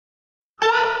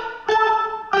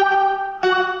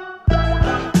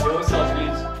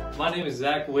my name is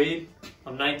Zack Wade.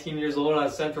 I'm 19 years old out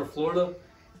of Central Florida.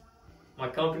 My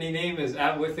company name is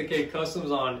 @WithTheK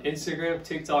Customs on Instagram,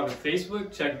 TikTok, and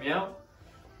Facebook. Check me out.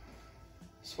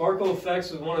 Sparkle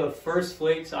Efx was one of the first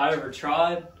flakes I ever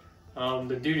tried.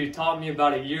 The dude who taught me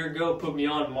about a year ago put me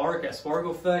on Mark at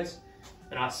Sparkle Efx,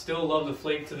 and I still love the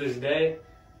flake to this day.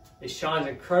 It shines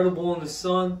incredible in the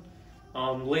sun,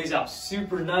 lays out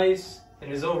super nice,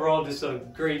 and is overall just a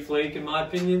great flake in my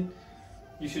opinion.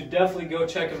 You should definitely go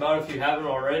check him out if you haven't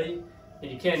already, and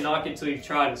you can't knock it till you've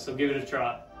tried it, so give it a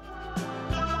try.